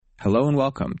Hello and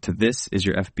welcome to This Is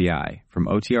Your FBI from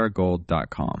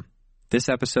OTRGold.com. This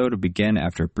episode will begin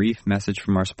after a brief message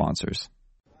from our sponsors.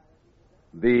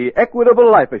 The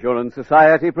Equitable Life Assurance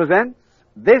Society presents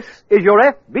This Is Your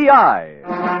FBI.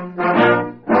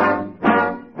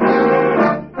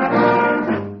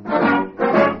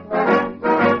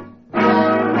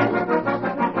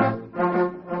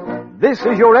 This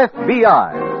Is Your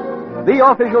FBI, the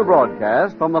official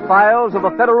broadcast from the files of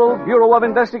the Federal Bureau of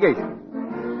Investigation.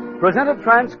 Presented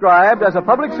transcribed as a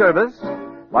public service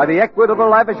by the Equitable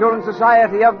Life Assurance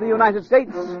Society of the United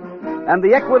States and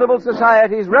the Equitable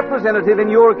Society's representative in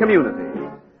your community.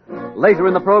 Later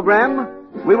in the program,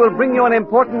 we will bring you an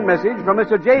important message from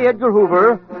Mr. J. Edgar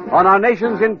Hoover on our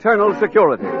nation's internal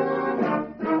security.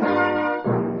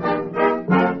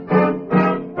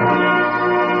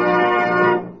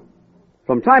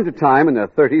 From time to time in their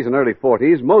 30s and early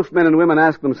 40s, most men and women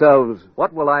ask themselves,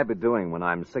 what will I be doing when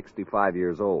I'm 65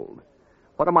 years old?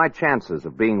 What are my chances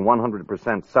of being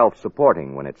 100%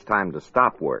 self-supporting when it's time to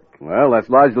stop work? Well, that's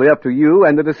largely up to you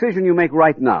and the decision you make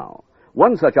right now.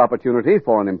 One such opportunity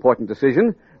for an important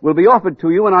decision will be offered to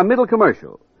you in our middle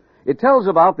commercial. It tells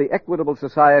about the Equitable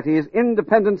Society's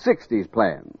Independent 60s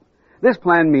plan. This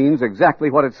plan means exactly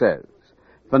what it says.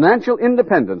 Financial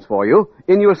independence for you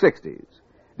in your 60s.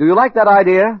 Do you like that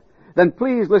idea? Then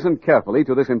please listen carefully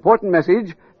to this important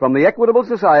message from the Equitable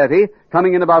Society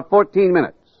coming in about 14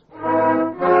 minutes.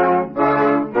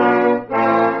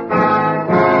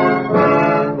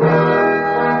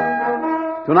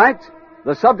 Tonight,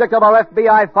 the subject of our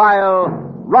FBI file,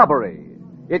 robbery.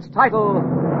 Its title,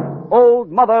 Old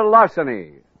Mother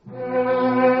Larceny.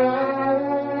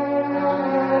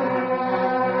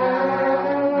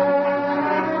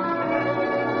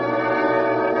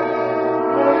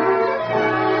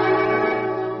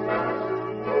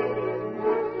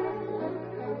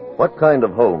 What kind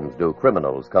of homes do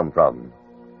criminals come from?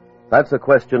 That's a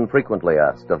question frequently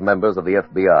asked of members of the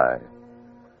FBI.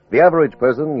 The average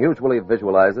person usually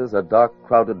visualizes a dark,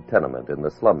 crowded tenement in the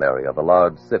slum area of a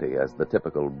large city as the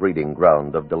typical breeding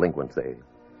ground of delinquency.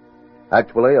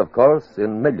 Actually, of course,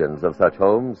 in millions of such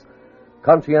homes,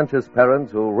 conscientious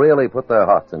parents who really put their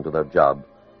hearts into their job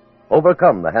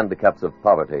overcome the handicaps of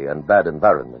poverty and bad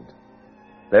environment.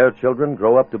 Their children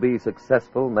grow up to be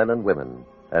successful men and women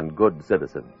and good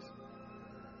citizens.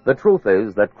 The truth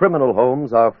is that criminal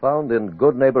homes are found in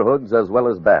good neighborhoods as well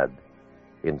as bad,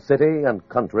 in city and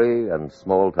country and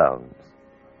small towns.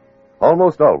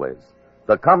 Almost always,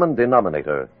 the common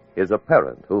denominator is a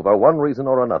parent who, for one reason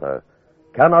or another,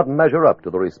 cannot measure up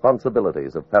to the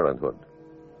responsibilities of parenthood.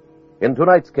 In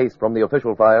tonight's case from the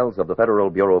official files of the Federal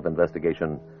Bureau of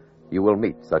Investigation, you will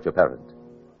meet such a parent,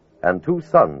 and two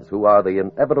sons who are the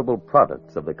inevitable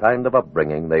products of the kind of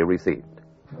upbringing they received.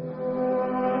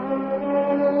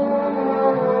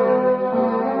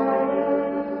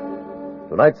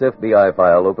 Tonight's FBI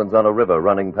file opens on a river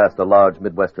running past a large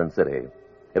Midwestern city.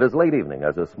 It is late evening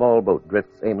as a small boat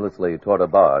drifts aimlessly toward a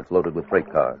barge loaded with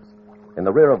freight cars. In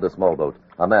the rear of the small boat,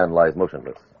 a man lies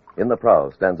motionless. In the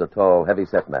prow stands a tall,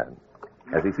 heavy-set man.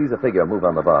 As he sees a figure move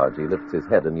on the barge, he lifts his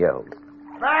head and yells,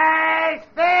 "Fresh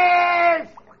fish!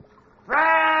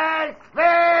 Fresh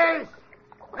fish!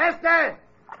 Mister,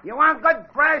 you want good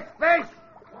fresh fish?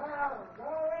 No, go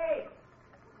away.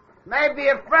 Maybe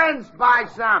your friends buy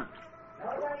some.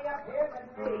 Nobody up here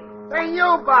but me. Then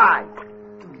you buy.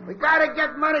 We gotta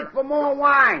get money for more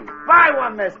wine. Buy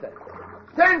one, mister.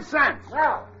 10 cents.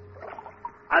 No.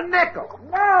 A nickel.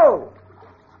 No.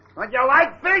 Don't you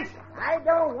like fish? I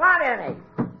don't want any.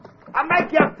 I'll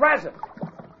make you a present.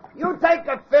 You take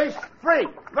a fish free,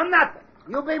 for nothing.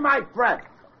 You be my friend.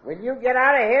 Will you get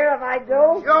out of here if I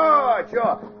do?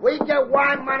 Sure. We get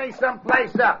wine money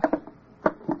someplace else.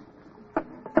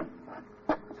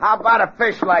 How about a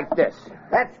fish like this?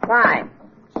 That's fine.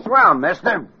 Swell,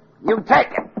 mister. You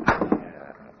take it.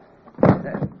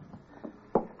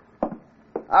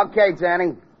 Okay,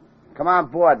 Danny. Come on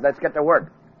board. Let's get to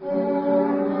work.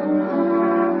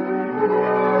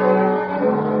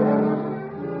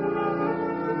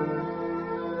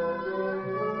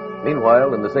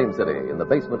 Meanwhile, in the same city, in the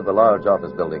basement of a large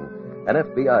office building, an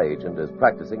FBI agent is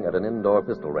practicing at an indoor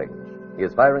pistol range. He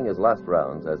is firing his last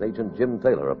rounds as Agent Jim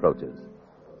Taylor approaches.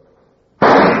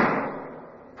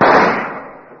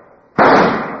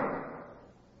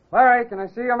 Larry, can I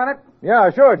see you a minute? Yeah,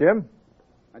 sure, Jim.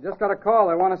 I just got a call.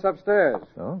 They want us upstairs.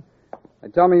 Oh? They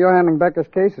tell me you're handling Becker's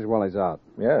cases while he's out.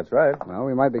 Yeah, that's right. Well,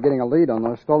 we might be getting a lead on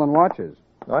those stolen watches.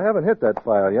 I haven't hit that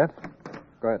file yet.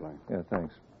 Go ahead, Larry. Yeah,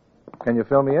 thanks. Can you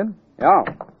fill me in? Yeah.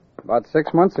 About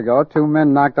 6 months ago, 2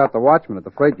 men knocked out the watchman at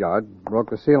the freight yard, broke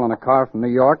the seal on a car from New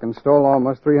York, and stole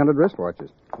almost 300 wristwatches.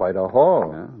 Quite a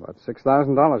haul. Yeah, about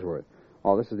 $6,000 worth.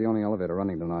 Oh, this is the only elevator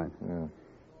running tonight. Yeah.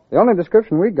 The only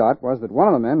description we got was that one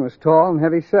of the men was tall and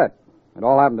heavy set. It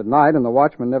all happened at night, and the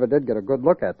watchman never did get a good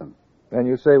look at them. And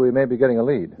you say we may be getting a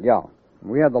lead? Yeah.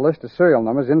 We had the list of serial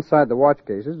numbers inside the watch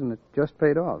cases, and it just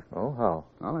paid off. Oh, how?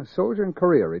 Well, a soldier in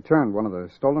Korea returned one of the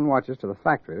stolen watches to the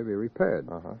factory to be repaired.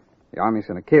 Uh-huh. The Army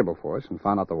sent a cable for us and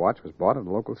found out the watch was bought at a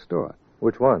local store.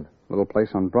 Which one? A little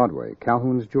place on Broadway,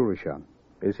 Calhoun's Jewelry Shop.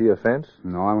 Is he a fence?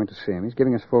 No, I went to see him. He's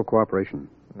giving us full cooperation.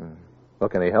 Well,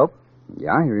 can he help?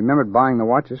 Yeah, he remembered buying the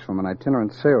watches from an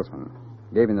itinerant salesman.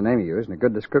 Gave him the name he used and a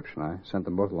good description. I sent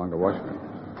them both along to Washington.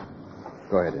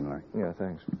 Go ahead, Inley. Yeah,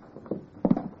 thanks.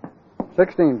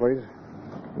 16, please.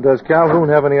 Does Calhoun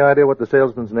have any idea what the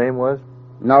salesman's name was?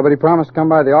 No, but he promised to come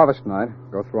by the office tonight,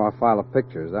 go through our file of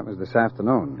pictures. That was this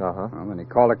afternoon. Uh-huh. Well, then he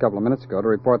called a couple of minutes ago to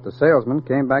report the salesman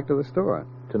came back to the store.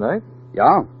 Tonight?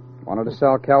 Yeah. Wanted to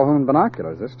sell Calhoun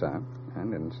binoculars this time.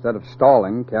 And instead of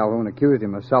stalling, Calhoun accused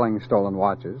him of selling stolen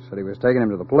watches, said he was taking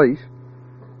him to the police.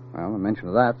 Well, in mention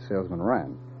of that, the salesman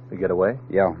ran. To get away?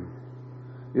 Yeah.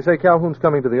 You say Calhoun's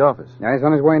coming to the office? Yeah, he's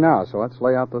on his way now, so let's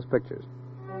lay out those pictures.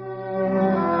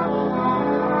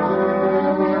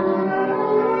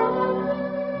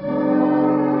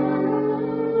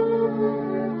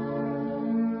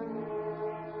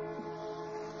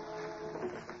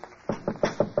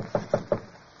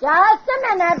 Just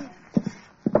a minute.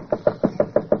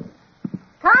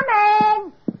 Come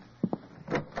in.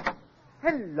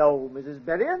 Hello, Mrs.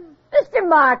 Berrien. Mr.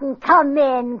 Martin, come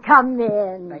in, come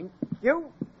in. Thank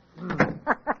you.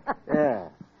 Yeah.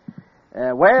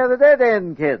 Where are the dead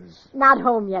end kids? Not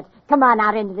home yet. Come on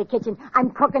out into the kitchen.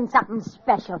 I'm cooking something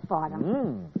special for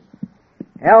them.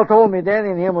 Al told me Danny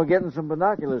and him were getting some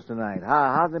binoculars tonight.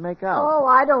 How'd they make out? Oh,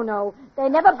 I don't know. They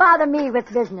never bother me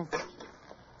with business.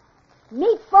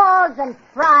 Meatballs and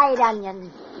fried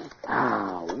onions.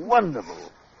 Ah, wonderful.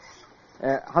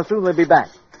 How soon will they be back?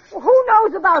 Well, who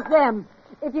knows about them?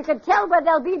 If you could tell where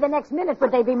they'll be the next minute,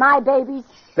 would they be my babies?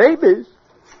 Babies?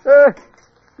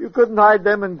 You couldn't hide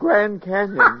them in Grand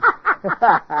Canyon.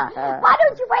 Why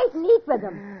don't you wait and eat with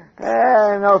them?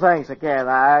 No, thanks, I can't.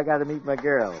 I got to meet my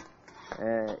girl.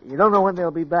 You don't know when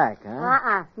they'll be back,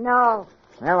 huh? No.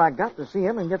 Well, I got to see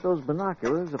him and get those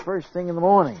binoculars the first thing in the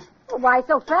morning. Well, why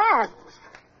so fast?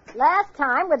 Last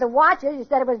time, with the watches, you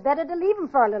said it was better to leave them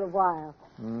for a little while.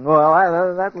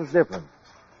 Well, that was different.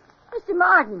 Mr.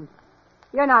 Martin,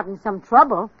 you're not in some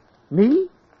trouble. Me?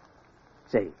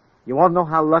 Say, you want to know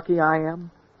how lucky I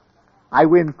am? I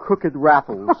win crooked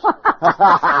raffles.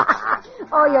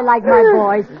 Oh, you're like my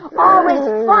boys.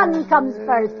 Always fun comes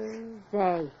first.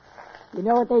 Say, you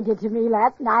know what they did to me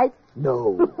last night?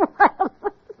 No.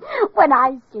 When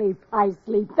I sleep.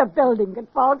 The building could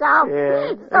fall down.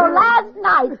 Yeah. So last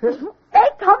night, they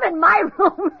come in my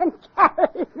room and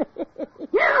carry me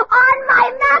on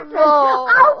my mattress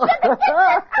out to the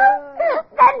kitchen.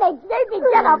 Then they made me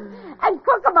get up and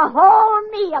cook them a whole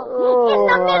meal in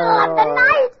the middle of the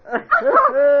night.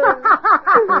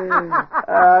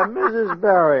 Mrs.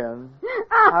 Berrien,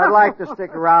 I'd like to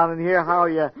stick around and hear how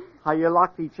you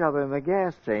locked each other in the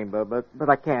gas chamber, but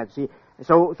I can't see.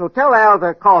 So tell Al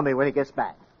to call me when he gets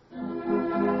back.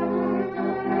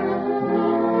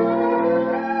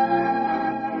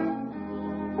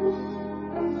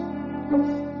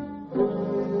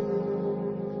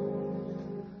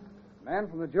 Man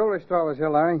from the jewelry store was here,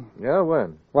 Larry. Yeah,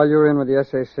 when? While you were in with the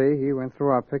SAC, he went through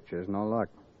our pictures. No luck.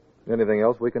 Anything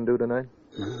else we can do tonight?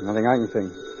 Nothing I can see.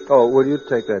 Oh, will you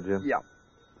take that, Jim? Yeah.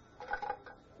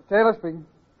 Taylor speaking.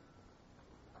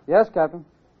 Yes, Captain.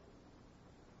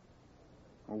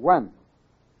 When?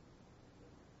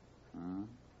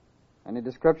 Any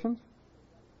descriptions?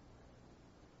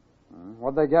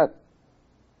 What'd they get?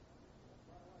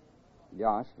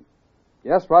 Yes.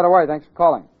 Yes, right away. Thanks for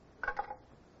calling.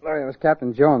 Larry, it was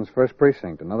Captain Jones, 1st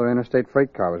Precinct. Another interstate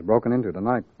freight car was broken into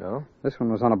tonight. Oh? This one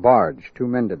was on a barge. 2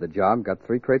 men did the job, got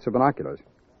 3 crates of binoculars.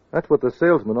 That's what the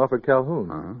salesman offered Calhoun.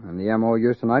 And the M.O.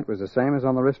 used tonight was the same as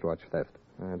on the wristwatch theft.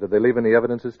 Did they leave any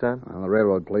evidence this time? Well, the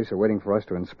railroad police are waiting for us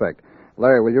to inspect.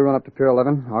 Larry, will you run up to Pier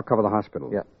 11? I'll cover the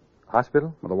hospital. Yeah.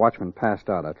 Hospital? Well, the watchman passed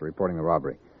out after reporting the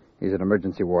robbery. He's at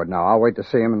emergency ward now. I'll wait to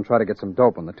see him and try to get some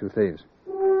dope on the 2 thieves.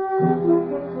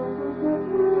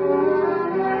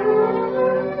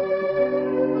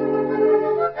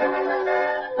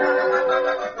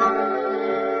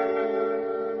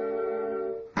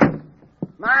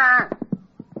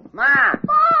 Ma!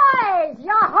 Boys,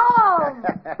 you're home.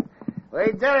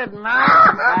 We did it, Ma!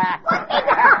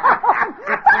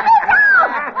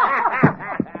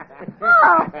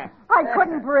 Oh,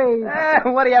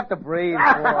 What do you have to breathe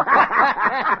for?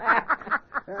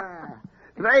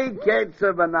 3 case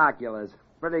of binoculars.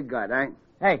 Pretty good, eh?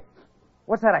 Hey,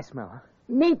 what's that I smell, huh?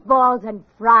 Meatballs and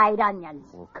fried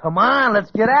onions. Well, come on,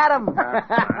 let's get at him.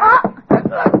 Ma,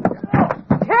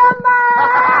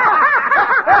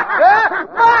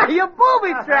 you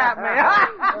booby-trapped me.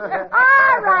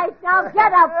 All right, now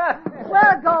get up.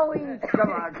 We're going.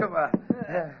 Come on.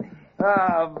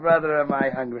 Oh, brother, am I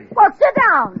hungry. Well, sit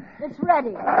down. It's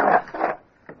ready.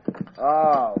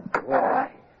 Oh, boy.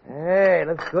 Hey,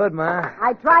 looks good, Ma.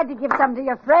 I tried to give some to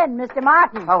your friend, Mr.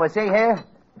 Martin. Oh, is he here?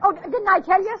 Oh, didn't I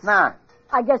tell you? Nah.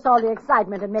 I guess all the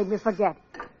excitement had made me forget.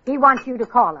 He wants you to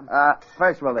call him.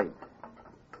 First we'll eat.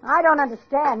 I don't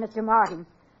understand, Mr. Martin.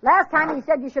 Last time he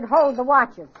said you should hold the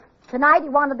watches. Tonight he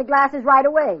wanted the glasses right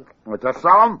away. What's that,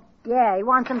 solemn? Yeah, he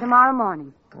wants them tomorrow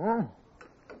morning. Oh,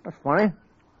 that's funny.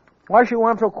 Why she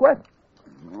want so quick?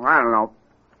 I don't know.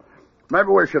 Maybe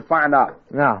we should find out.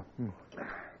 No.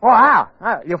 Oh,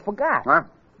 Al, you forgot. Huh?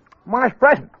 Ma's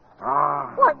present.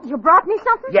 Ah. What, you brought me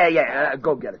something? Yeah,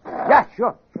 go get it. Yeah,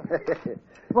 sure.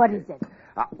 What is it?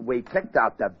 We picked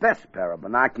out the best pair of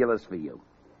binoculars for you.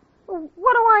 What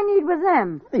do I need with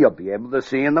them? You'll be able to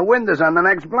see in the windows on the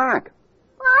next block.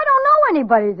 Well, I don't know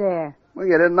anybody there. Well,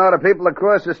 you didn't know the people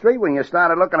across the street when you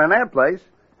started looking in their place.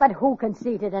 But who can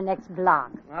see to the next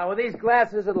block? With these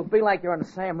glasses, it'll be like you're in the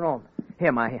same room.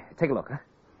 Here, Ma, here. Take a look, huh?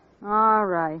 All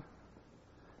right.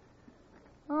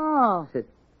 Oh.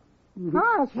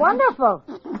 Oh, it's wonderful.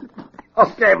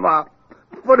 Okay, Ma.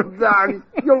 Put them down.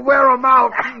 You'll wear them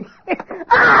out. Come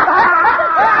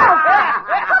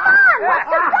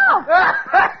on,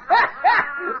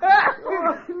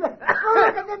 what's the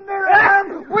Look at the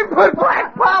mirror. We put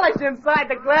black polish inside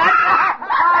the glass.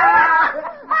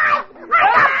 I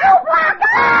got 2 black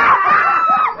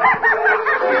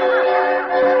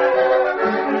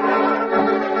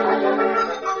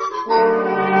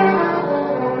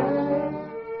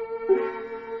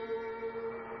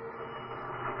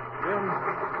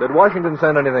Did Washington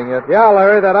send anything yet? Yeah,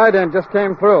 Larry, that ident just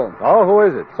came through. Oh, who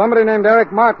is it? Somebody named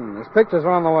Eric Martin. His pictures are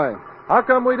on the way. How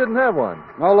come we didn't have one?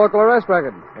 No local arrest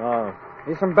record. Oh.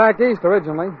 He's from back east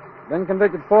originally. Been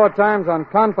convicted 4 times on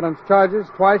confidence charges,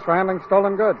 twice for handling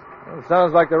stolen goods. Well,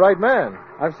 sounds like the right man.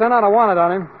 I've sent out a warrant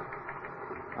on him.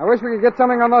 I wish we could get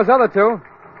something on those other 2.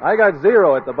 I got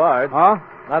 0 at the Bard. Huh?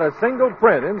 Not a single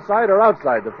print inside or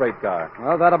outside the freight car.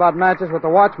 Well, that about matches what the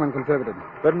watchman contributed.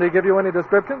 Couldn't he give you any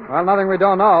description? Well, nothing we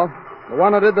don't know. The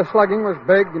one who did the slugging was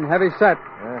big and heavy set.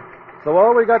 So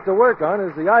all we got to work on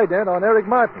is the ident on Eric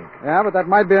Martin. Yeah, but that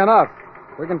might be enough.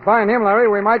 If we can find him, Larry,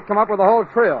 we might come up with a whole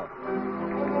trio.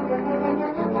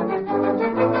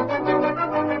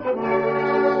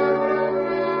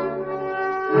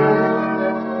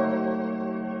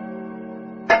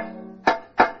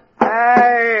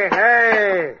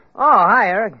 Hey. Oh, hi,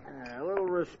 Eric. A little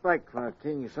respect for a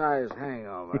king-size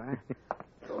hangover, eh?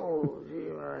 Oh, gee,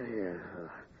 right here.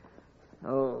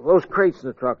 Oh, those crates in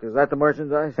the truck, is that the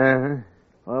merchandise? Uh-huh.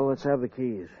 Well, let's have the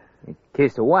keys.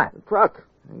 Keys to what? The truck.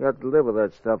 I got to deliver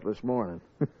that stuff this morning.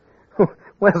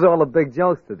 Where's all the big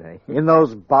jokes today? In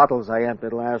those bottles I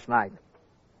emptied last night.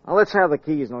 Now, let's have the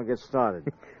keys and I'll get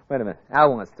started. Wait a minute.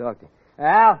 Al wants to talk to you.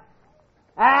 Al?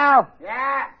 Al?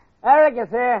 Yeah? Eric is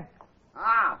here.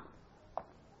 Ah.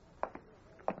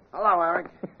 Hello, Eric.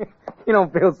 You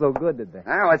don't feel so good today.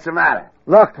 What's the matter?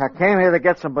 Look, I came here to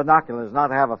get some binoculars,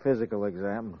 not have a physical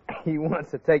exam. He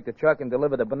wants to take the truck and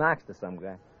deliver the binocs to some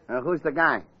guy. Who's the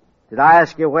guy? Did I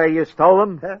ask you where you stole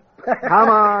them? Come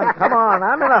on.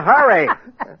 I'm in a hurry.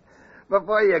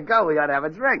 Before you go, we ought to have a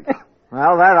drink.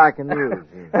 Well, that I can use.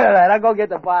 All right, I'll go get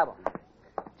the bottle.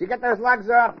 Did you get those lugs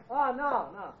off? Oh, no.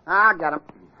 I got them.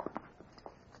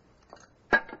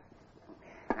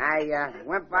 I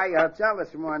went by your hotel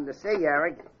this morning to see you,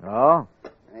 Eric. Oh?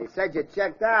 They said you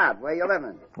checked out. Where you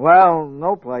living? Well,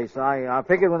 no place. I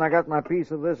figured when I got my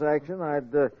piece of this action,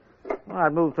 I'd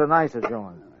move to a nicer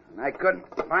joint. I couldn't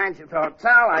find you at the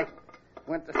hotel. I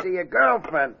went to see your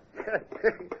girlfriend.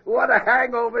 What a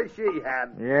hangover she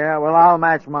had. Yeah, well, I'll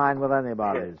match mine with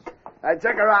anybody's. I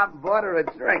took her out and bought her a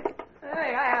drink.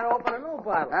 Hey, I had to open a new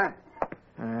bottle. Huh?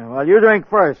 Well, you drink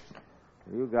first.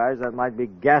 You guys, that might be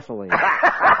gasoline.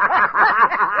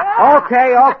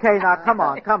 Okay, now, come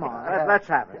on. Let's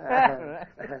have it.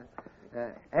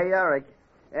 Hey, Eric,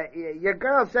 your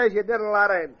girl says you did a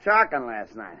lot of talking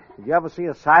last night. Did you ever see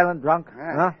a silent drunk?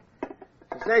 Huh?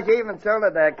 She says you even told her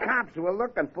the cops were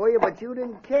looking for you, but you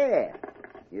didn't care.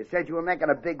 You said you were making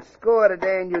a big score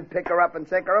today and you'd pick her up and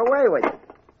take her away with you.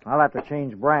 I'll have to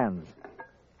change brands.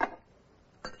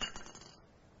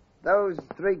 Those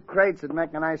 3 crates would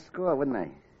make a nice score, wouldn't they?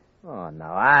 Oh,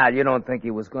 now, Al, you don't think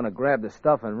he was going to grab the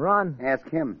stuff and run? Ask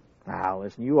him. Now,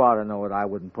 listen, you ought to know that I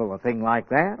wouldn't pull a thing like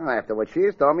that. Well, after what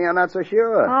she's told me, I'm not so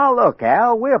sure. Oh, look,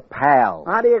 Al, we're pals.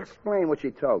 How do you explain what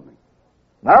she told me?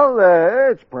 Well,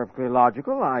 it's perfectly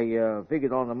logical. I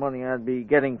figured on the money I'd be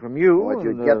getting from you. What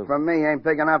you get from me ain't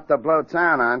big enough to blow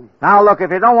town on. Now, look, if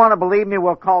you don't want to believe me,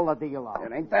 we'll call the deal off.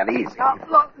 It ain't that easy.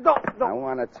 Look, don't. I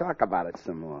want to talk about it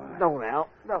some more. Don't, Al.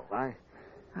 Don't.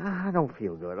 I don't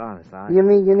feel good, honest. You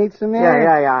mean you need some air?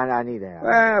 Yeah, I need air.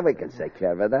 Well, we can take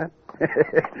care of that.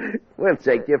 We'll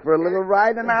take you for a little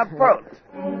ride in our boat.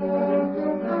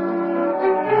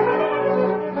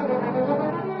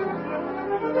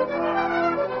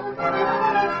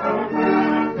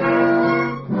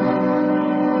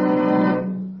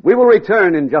 We will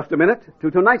return in just a minute to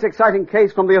tonight's exciting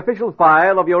case from the official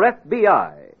file of your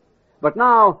FBI. But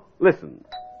now, listen.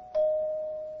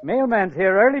 Mailman's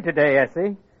here early today,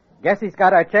 Essie. Guess he's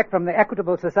got our check from the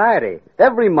Equitable Society.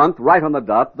 Every month, right on the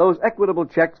dot, those Equitable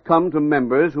checks come to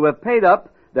members who have paid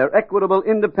up their Equitable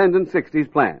Independent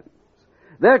 60s plans.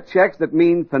 They're checks that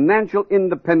mean financial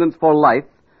independence for life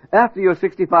after you're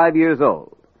 65 years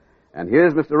old. And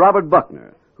here's Mr. Robert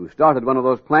Buckner, who started one of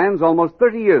those plans almost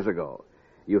 30 years ago.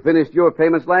 You finished your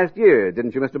payments last year,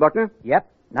 didn't you, Mr. Buckner? Yep.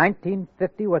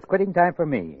 1950 was quitting time for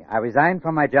me. I resigned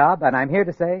from my job, and I'm here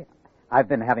to say I've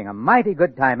been having a mighty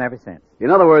good time ever since.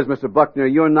 In other words, Mr. Buckner,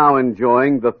 you're now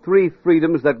enjoying the 3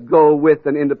 freedoms that go with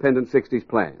an independent 60s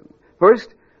plan.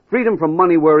 First, freedom from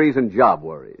money worries and job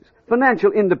worries.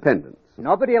 Financial independence.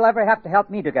 Nobody will ever have to help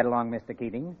me to get along, Mr.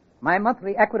 Keating. My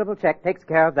monthly Equitable check takes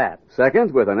care of that.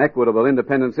 Second, with an Equitable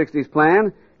Independent 60s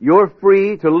plan, you're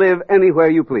free to live anywhere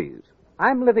you please.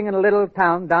 I'm living in a little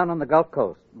town down on the Gulf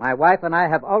Coast. My wife and I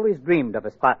have always dreamed of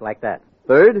a spot like that.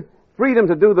 Third, freedom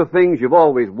to do the things you've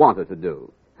always wanted to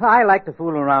do. I like to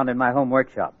fool around in my home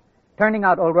workshop, turning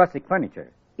out old rustic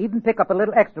furniture, even pick up a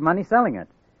little extra money selling it.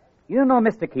 You know,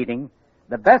 Mr. Keating,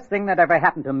 the best thing that ever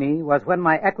happened to me was when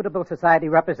my Equitable Society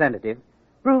representative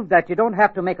proved that you don't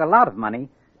have to make a lot of money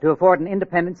to afford an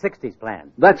independent 60s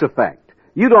plan. That's a fact.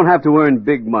 You don't have to earn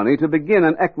big money to begin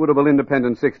an Equitable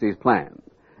Independent 60s plan.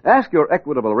 Ask your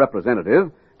Equitable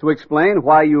representative to explain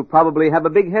why you probably have a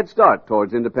big head start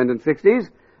towards independent 60s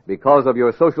because of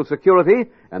your Social Security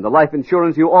and the life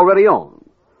insurance you already own.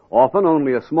 Often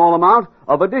only a small amount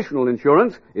of additional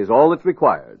insurance is all that's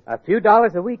required. A few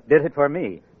dollars a week did it for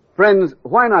me. Friends,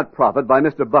 why not profit by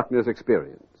Mr. Buckner's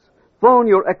experience? Phone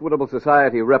your Equitable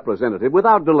Society representative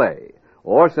without delay,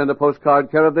 or send a postcard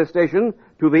care of this station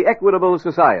to the Equitable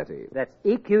Society. That's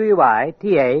EQUITABLE.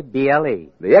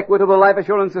 The Equitable Life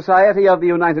Assurance Society of the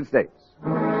United States.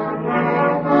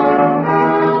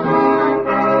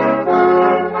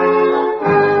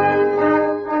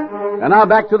 And now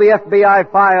back to the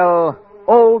FBI file,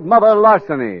 Old Mother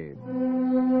Larceny.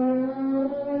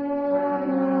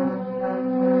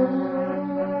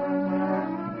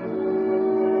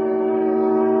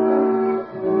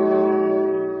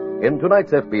 In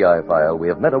tonight's FBI file, we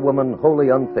have met a woman wholly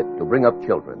unfit to bring up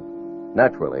children.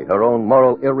 Naturally, her own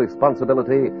moral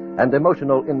irresponsibility and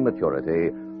emotional immaturity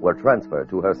were transferred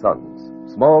to her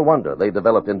sons. Small wonder they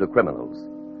developed into criminals.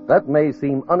 That may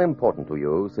seem unimportant to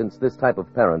you, since this type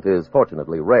of parent is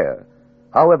fortunately rare.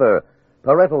 However,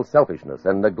 parental selfishness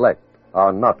and neglect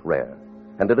are not rare,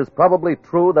 and it is probably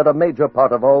true that a major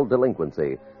part of all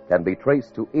delinquency can be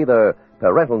traced to either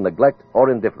parental neglect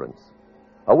or indifference.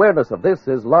 Awareness of this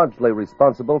is largely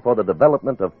responsible for the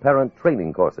development of parent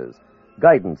training courses,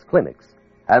 guidance clinics,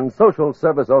 and social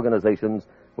service organizations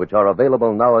which are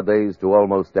available nowadays to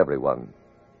almost everyone.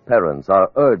 Parents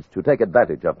are urged to take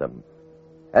advantage of them.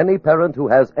 Any parent who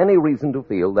has any reason to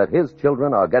feel that his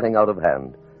children are getting out of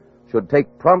hand should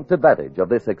take prompt advantage of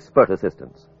this expert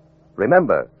assistance.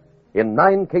 Remember, in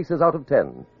 9 cases out of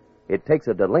 10, it takes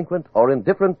a delinquent or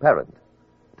indifferent parent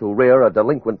to rear a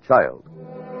delinquent child.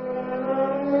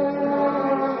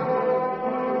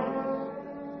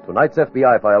 Tonight's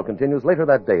FBI file continues later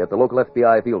that day at the local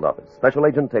FBI field office. Special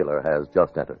Agent Taylor has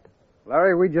just entered.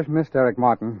 Larry, we just missed Eric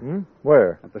Martin.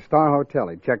 Where? At the Star Hotel.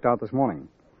 He checked out this morning.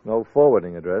 No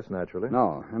forwarding address, naturally.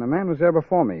 No, and a man was there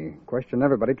before me. Questioned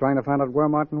everybody trying to find out where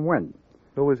Martin went.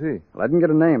 Who was he? Well, I didn't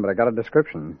get a name, but I got a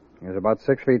description. He was about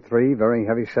 6'3", very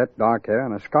heavy-set, dark hair,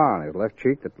 and a scar on his left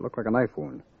cheek that looked like a knife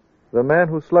wound. The man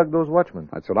who slugged those watchmen?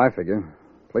 That's what I figure.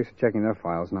 Police are checking their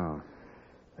files now.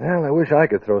 Well, I wish I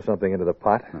could throw something into the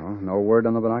pot. No word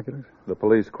on the binoculars? The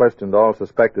police questioned all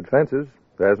suspected fences.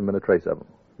 There hasn't been a trace of them.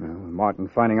 Well, Martin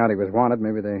finding out he was wanted,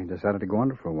 maybe they decided to go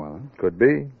under for a while. Huh? Could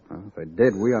be. Well, if they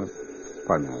did, we ought to...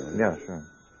 Pardon me. Yeah, sure.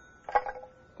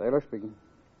 Taylor speaking.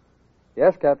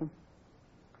 Yes, Captain.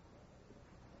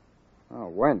 Oh,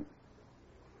 when?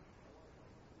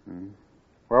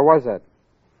 Where was that?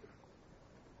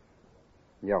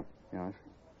 Yeah, I see.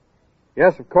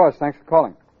 Yes, of course. Thanks for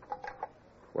calling.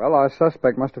 Well, our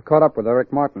suspect must have caught up with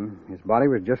Eric Martin. His body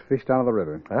was just fished out of the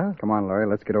river. Huh? Come on, Larry.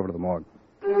 Let's get over to the morgue.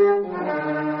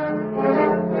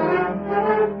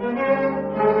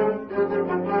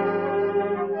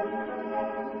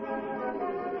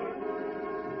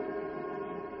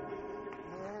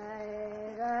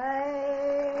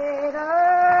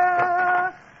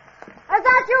 Is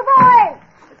that you, boy?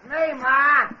 It's me,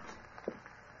 Ma.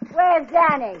 Where's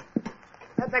Danny?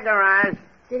 At the garage.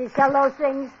 Did he sell those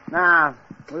things? Nah,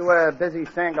 we were busy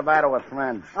saying goodbye to a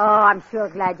friend. Oh, I'm sure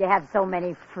glad you have so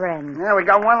many friends. Yeah, we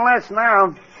got one less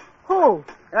now. Who?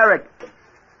 Eric.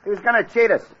 He was going to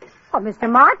cheat us. Oh, Mr.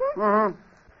 Martin?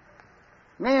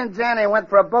 Mm-hmm. Me and Jenny went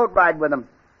for a boat ride with him.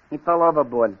 He fell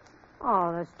overboard.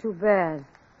 Oh, that's too bad.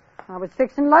 I was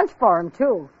fixing lunch for him,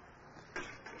 too.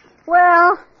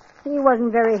 Well, he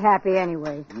wasn't very happy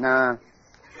anyway. Nah.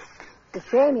 It's a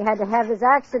shame he had to have his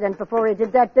accident before he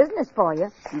did that business for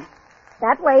you.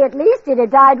 That way, at least, he'd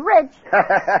have died rich.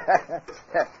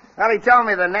 Well, he told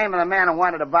me the name of the man who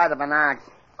wanted to buy the binocs.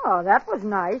 Oh, that was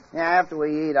nice. Yeah, after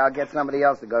we eat, I'll get somebody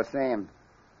else to go see him.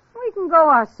 We can go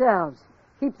ourselves.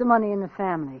 Keep the money in the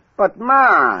family. But,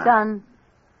 Ma... Son,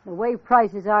 the way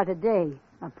prices are today,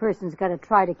 a person's got to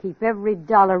try to keep every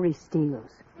dollar he steals.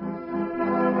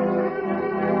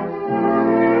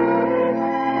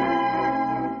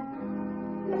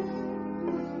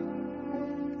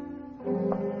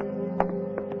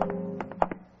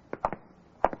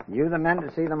 You the men to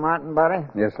see the Martin body?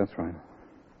 Yes, that's right.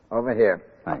 Over here.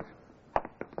 Thanks.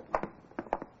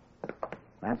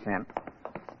 That's him.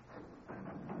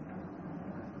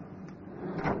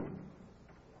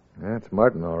 That's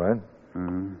Martin, all right.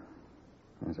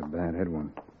 That's a bad head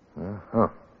wound. Uh-huh.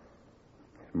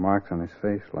 There's marks on his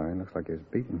face, Larry. Looks like he was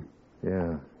beaten.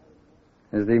 Yeah.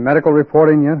 Is the medical report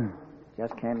in yet?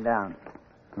 Just came down.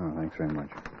 Oh, thanks very much.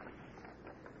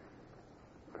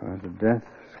 Cause of death,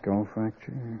 skull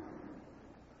fracture.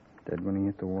 Dead when he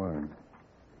hit the water.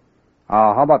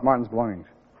 How about Martin's belongings?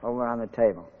 Over on the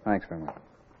table. Thanks very much.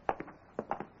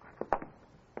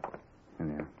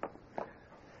 Yeah.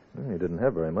 Well, he didn't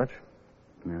have very much.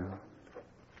 No.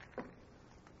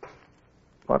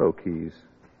 Auto keys.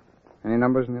 Any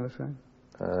numbers on the other side?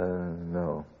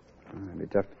 No. It'd be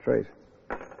tough to trace.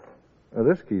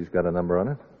 This key's got a number on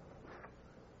it.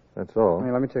 That's all. Hey,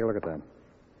 let me take a look at that.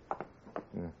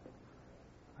 Yeah.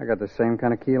 I got the same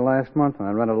kind of key last month when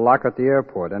I rented a locker at the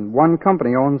airport, and one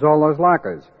company owns all those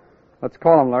lockers. Let's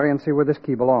call them, Larry, and see where this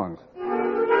key belongs.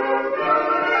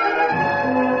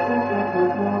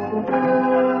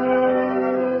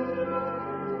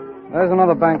 There's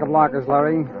another bank of lockers,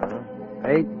 Larry.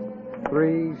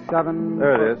 837...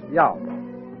 There it is. Yeah.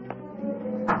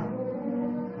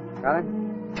 Got it?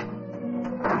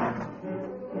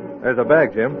 There's a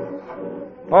bag, Jim.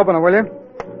 Open it, will you?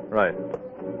 Right.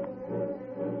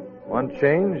 One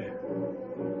change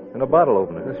and a bottle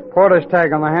opener. This porter's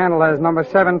tag on the handle has number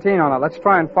 17 on it. Let's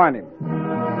try and find him.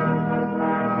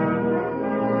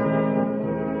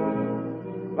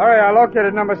 Larry, I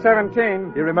located number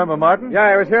 17. You remember Martin?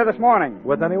 Yeah, he was here this morning.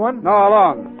 With anyone? No,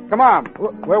 alone. Come on.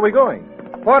 Where are we going?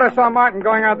 Porter saw Martin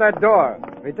going out that door.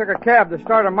 If he took a cab, the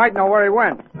starter might know where he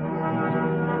went.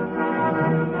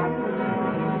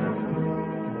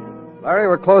 Larry,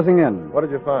 we're closing in. What did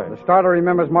you find? The starter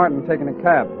remembers Martin taking a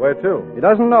cab. Where to? He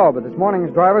doesn't know, but this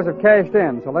morning's drivers have cashed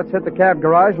in, so let's hit the cab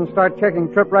garage and start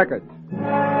checking trip records.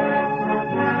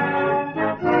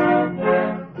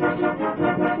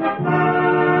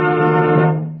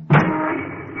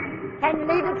 Can you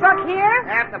leave the truck here?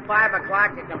 After 5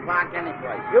 o'clock, you can park any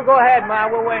place. You go ahead, Ma.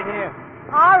 We'll wait here.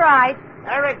 All right.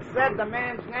 Eric said the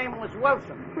man's name was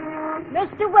Wilson.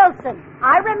 Mr. Wilson,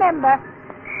 I remember.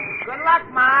 Good luck,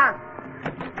 Ma.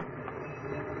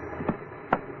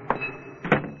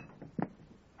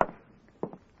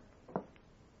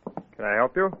 Can I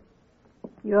help you?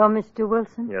 You're Mr.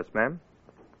 Wilson? Yes, ma'am.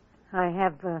 I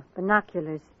have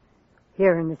binoculars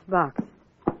here in this box.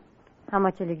 How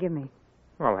much will you give me?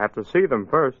 I'll have to see them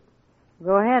first.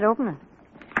 Go ahead, open it.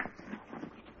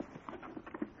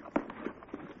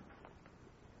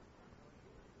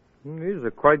 These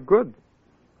are quite good.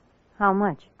 How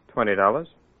much? $20.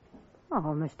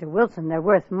 Oh, Mr. Wilson, they're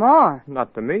worth more.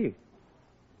 Not to me.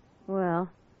 Well,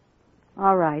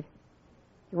 all right.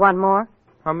 You want more?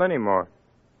 How many more?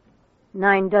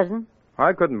 9 dozen?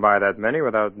 I couldn't buy that many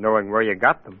without knowing where you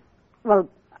got them. Well,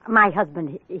 my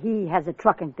husband, he has a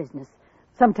trucking business.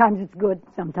 Sometimes it's good,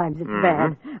 sometimes it's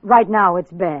bad. Right now,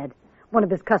 it's bad. One of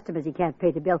his customers, he can't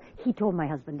pay the bill. He told my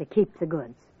husband to keep the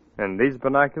goods. And these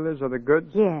binoculars are the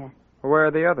goods? Yeah. Where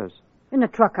are the others? In the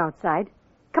truck outside.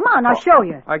 Come on, I'll show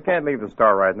you. I can't leave the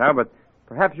store right now, but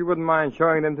perhaps you wouldn't mind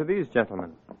showing them to these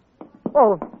gentlemen.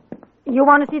 Oh, you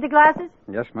want to see the glasses?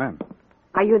 Yes, ma'am.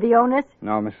 Are you the owners?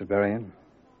 No, Mrs. Berrien.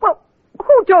 Well,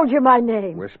 who told you my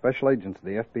name? We're special agents of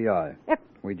the FBI.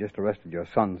 We just arrested your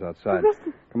sons outside.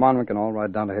 Arrested? Come on, we can all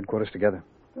ride down to headquarters together.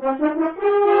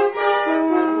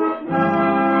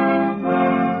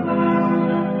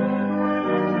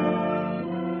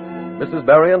 Mrs.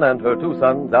 Berrien and her two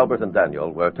sons, Albert and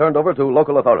Daniel, were turned over to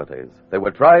local authorities. They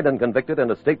were tried and convicted in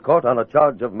a state court on a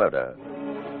charge of murder.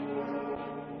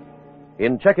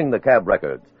 In checking the cab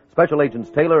records, Special Agents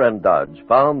Taylor and Dodge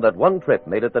found that one trip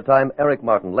made at the time Eric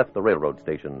Martin left the railroad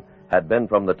station had been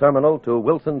from the terminal to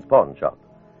Wilson's pawn shop.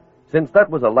 Since that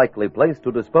was a likely place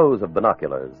to dispose of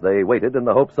binoculars, they waited in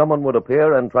the hope someone would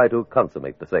appear and try to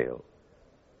consummate the sale.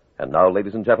 And now,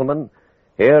 ladies and gentlemen,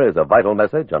 here is a vital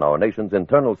message on our nation's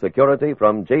internal security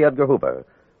from J. Edgar Hoover,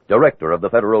 Director of the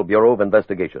Federal Bureau of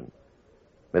Investigation.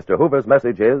 Mr. Hoover's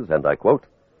message is, and I quote,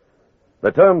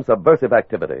 "The term subversive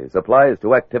activities applies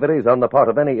to activities on the part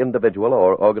of any individual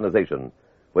or organization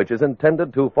which is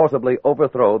intended to forcibly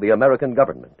overthrow the American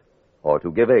government or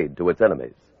to give aid to its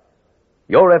enemies.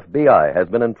 Your FBI has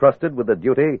been entrusted with the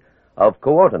duty of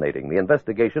coordinating the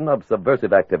investigation of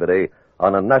subversive activity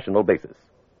on a national basis.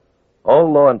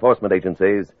 All law enforcement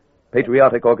agencies,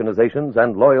 patriotic organizations,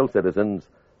 and loyal citizens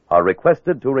are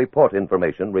requested to report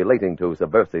information relating to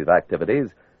subversive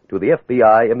activities to the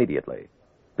FBI immediately.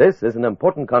 This is an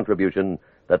important contribution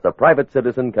that the private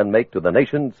citizen can make to the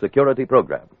nation's security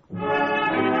program."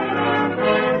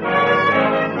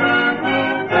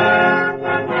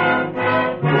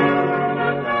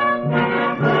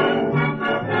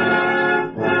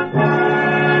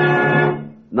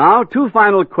 Now, two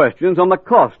final questions on the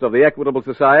cost of the Equitable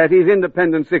Society's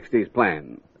Independent 60s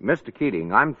plan. Mr.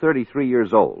 Keating, I'm 33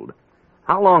 years old.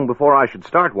 How long before I should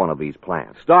start one of these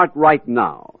plans? Start right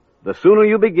now. The sooner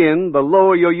you begin, the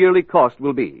lower your yearly cost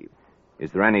will be.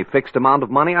 Is there any fixed amount of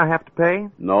money I have to pay?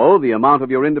 No, the amount of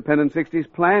your Independent 60s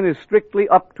plan is strictly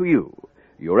up to you.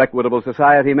 Your Equitable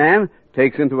Society man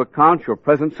takes into account your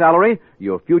present salary,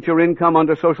 your future income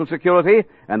under Social Security,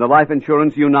 and the life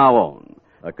insurance you now own.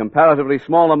 A comparatively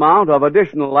small amount of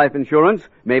additional life insurance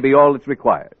may be all that's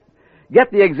required. Get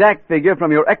the exact figure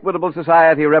from your Equitable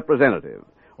Society representative,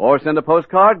 or send a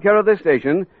postcard care of this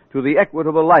station to the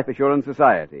Equitable Life Assurance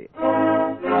Society.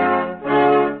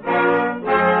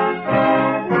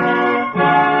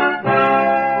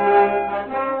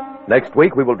 Next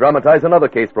week, we will dramatize another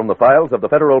case from the files of the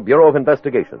Federal Bureau of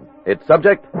Investigation. Its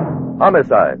subject,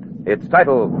 homicide. Its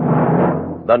title,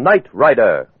 The Night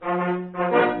Rider.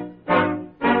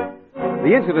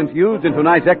 The incidents used in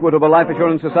tonight's Equitable Life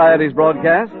Assurance Society's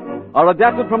broadcast are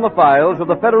adapted from the files of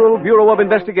the Federal Bureau of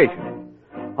Investigation.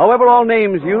 However, all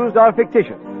names used are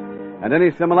fictitious, and any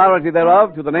similarity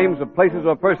thereof to the names of places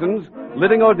or persons,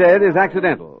 living or dead, is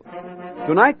accidental.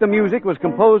 Tonight, the music was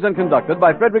composed and conducted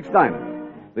by Frederick Steiner.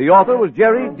 The author was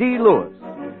Jerry D. Lewis.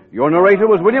 Your narrator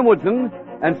was William Woodson,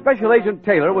 and Special Agent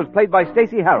Taylor was played by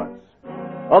Stacey Harris.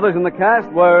 Others in the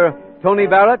cast were Tony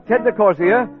Barrett, Ted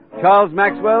DeCorsia, Charles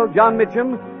Maxwell, John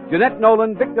Mitchum, Jeanette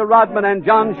Nolan, Victor Rodman, and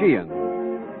John Sheehan.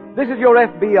 This Is Your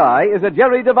FBI is a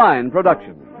Jerry Devine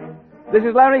production. This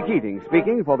is Larry Keating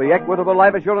speaking for the Equitable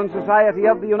Life Assurance Society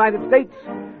of the United States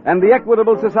and the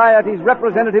Equitable Society's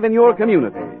representative in your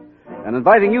community, and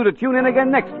inviting you to tune in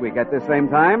again next week at this same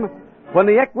time when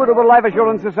the Equitable Life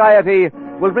Assurance Society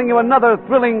will bring you another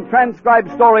thrilling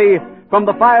transcribed story from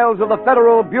the files of the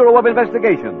Federal Bureau of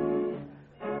Investigation.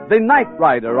 The Night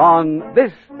Rider on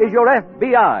This Is Your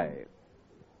FBI.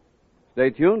 Stay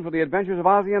tuned for the adventures of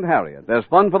Ozzie and Harriet. There's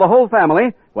fun for the whole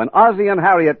family when Ozzie and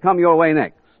Harriet come your way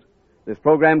next. This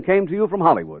program came to you from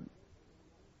Hollywood.